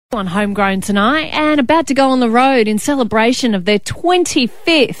On Homegrown tonight and about to go on the road in celebration of their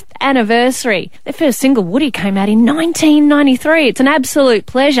 25th anniversary. Their first single, Woody, came out in 1993. It's an absolute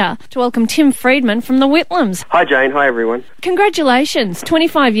pleasure to welcome Tim Freedman from The Whitlams. Hi Jane, hi everyone. Congratulations.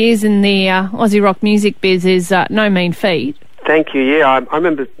 25 years in the Aussie rock music biz is no mean feat. Thank you, yeah. I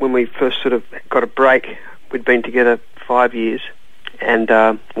remember when we first sort of got a break, we'd been together 5 years. And,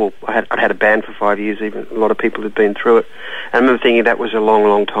 I'd had a band for 5 years, even a lot of people had been through it. And I remember thinking that was a long,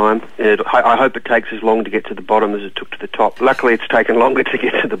 long time. I hope it takes as long to get to the bottom as it took to the top. Luckily, it's taken longer to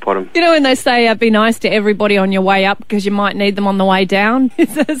get to the bottom. You know when they say be nice to everybody on your way up because you might need them on the way down?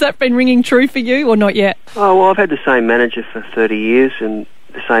 Has that been ringing true for you or not yet? Oh, well, I've had the same manager for 30 years and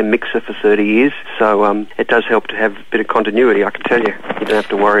the same mixer for 30 years, so it does help to have a bit of continuity, I can tell you. You don't have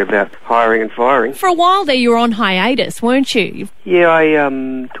to worry about hiring and firing. For a while there, you were on hiatus, weren't you? Yeah,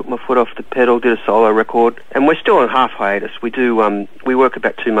 I took my foot off the pedal, did a solo record, and we're still on half hiatus. We do, we work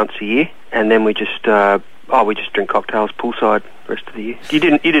about 2 months a year, and then we just drink cocktails poolside the rest of the year. You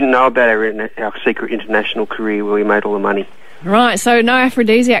didn't know about our secret international career where we made all the money. Right, so No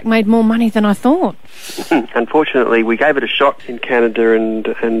Aphrodisiac made more money than I thought. Unfortunately, we gave it a shot in Canada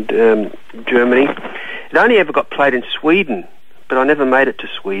and Germany. It only ever got played in Sweden, but I never made it to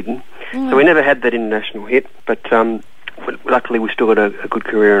Sweden. So we never had that international hit, but luckily we still got a good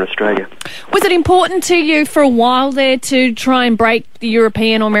career in Australia. Was it important to you for a while there to try and break the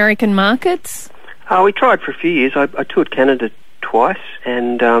European or American markets? We tried for a few years. I toured Canada twice,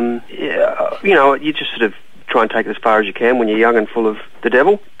 and you just sort of try and take it as far as you can when you're young and full of the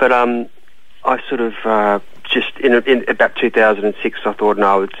devil. But I sort of just in about 2006, I thought,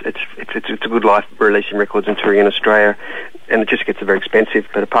 no, it's a good life releasing records and touring in Australia, and it just gets very expensive.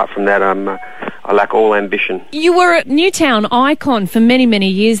 But apart from that, I lack all ambition. You were a Newtown icon for many, many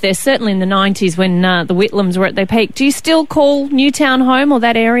years there, certainly in the 90s when the Whitlams were at their peak. Do you still call Newtown home or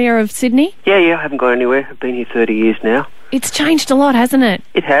that area of Sydney? Yeah, I haven't gone anywhere. I've been here 30 years now. It's changed a lot, hasn't it?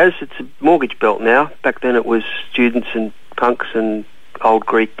 It has. It's a mortgage belt now. Back then it was students and punks and old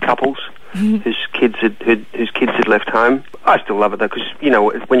Greek couples whose kids had left home. I still love it though, because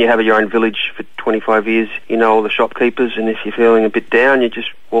when you have your own village for 25 years, you know all the shopkeepers, and if you're feeling a bit down, you just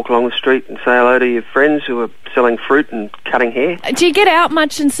walk along the street and say hello to your friends who are selling fruit and cutting hair. Do you get out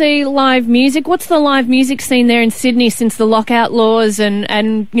much and see live music? What's the live music scene there in Sydney since the lockout laws and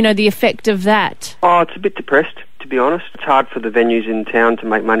the effect of that? Oh, it's a bit depressed, to be honest. It's hard for the venues in town to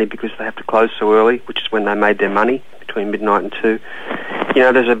make money because they have to close so early, which is when they made their money, between midnight and 2.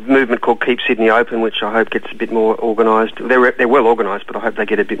 There's a movement called Keep Sydney Open, which I hope gets a bit more organised. They're well organised, but I hope they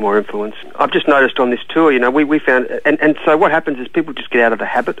get a bit more influence. I've just noticed on this tour, we found... And so what happens is people just get out of the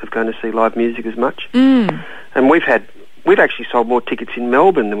habit of going to see live music as much. And we've actually sold more tickets in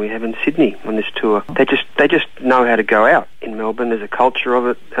Melbourne than we have in Sydney on this tour. They just know how to go out in Melbourne. There's a culture of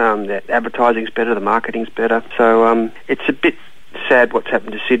it. The advertising's better, the marketing's better. So it's a bit sad what's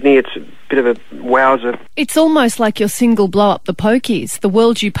happened to Sydney. It's a bit of a wowzer. It's almost like your single Blow Up The Pokies, the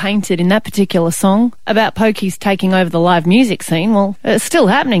world you painted in that particular song about Pokies taking over the live music scene. Well, it's still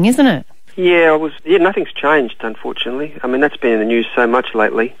happening, isn't it? Yeah, nothing's changed, unfortunately. I mean, that's been in the news so much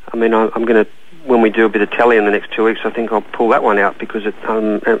lately. I mean, I'm going to, when we do a bit of telly in the next 2 weeks, I think I'll pull that one out because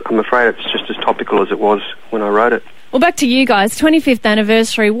I'm afraid it's just as topical as it was when I wrote it. Well, back to you guys, 25th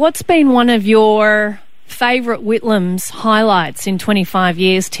anniversary. What's been one of your favourite Whitlams highlights in 25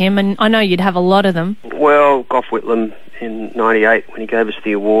 years, Tim? And I know you'd have a lot of them. Well, Gough Whitlam in 98 when he gave us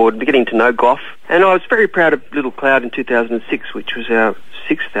the award, getting to know Gough. And I was very proud of Little Cloud in 2006, which was our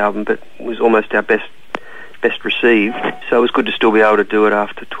 6th album, but was almost our best received. So it was good to still be able to do it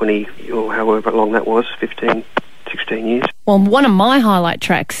after 20, or however long that was, 15, 16 years. Well, one of my highlight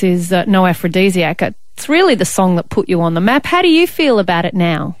tracks is No Aphrodisiac. It's really the song that put you on the map. How do you feel about it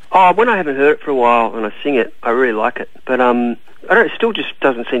now? Oh, when I haven't heard it for a while and I sing it, I really like it. But it still just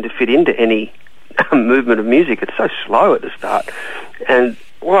doesn't seem to fit into any movement of music. It's so slow at the start. And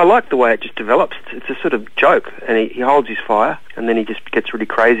well, I like the way it just develops. It's a sort of joke, and he holds his fire, and then he just gets really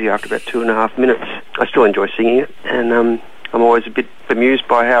crazy after about 2.5 minutes. I still enjoy singing it, and I'm always a bit bemused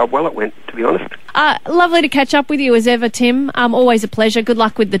by how well it went, to be honest. Lovely to catch up with you as ever, Tim. Always a pleasure. Good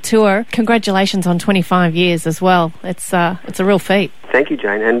luck with the tour. Congratulations on 25 years as well. It's a real feat. Thank you,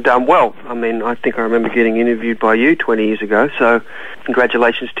 Jane. And, I think I remember getting interviewed by you 20 years ago, so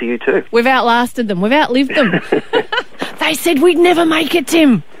congratulations to you too. We've outlasted them. We've outlived them. They said we'd never make it,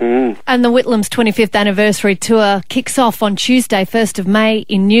 Tim. And the Whitlams' 25th anniversary tour kicks off on Tuesday, 1st of May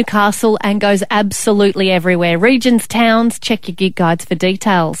in Newcastle and goes absolutely everywhere. Regions, towns, check your gig guides for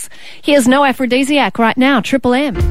details. Here's No Aphrodisiac right now, Triple M.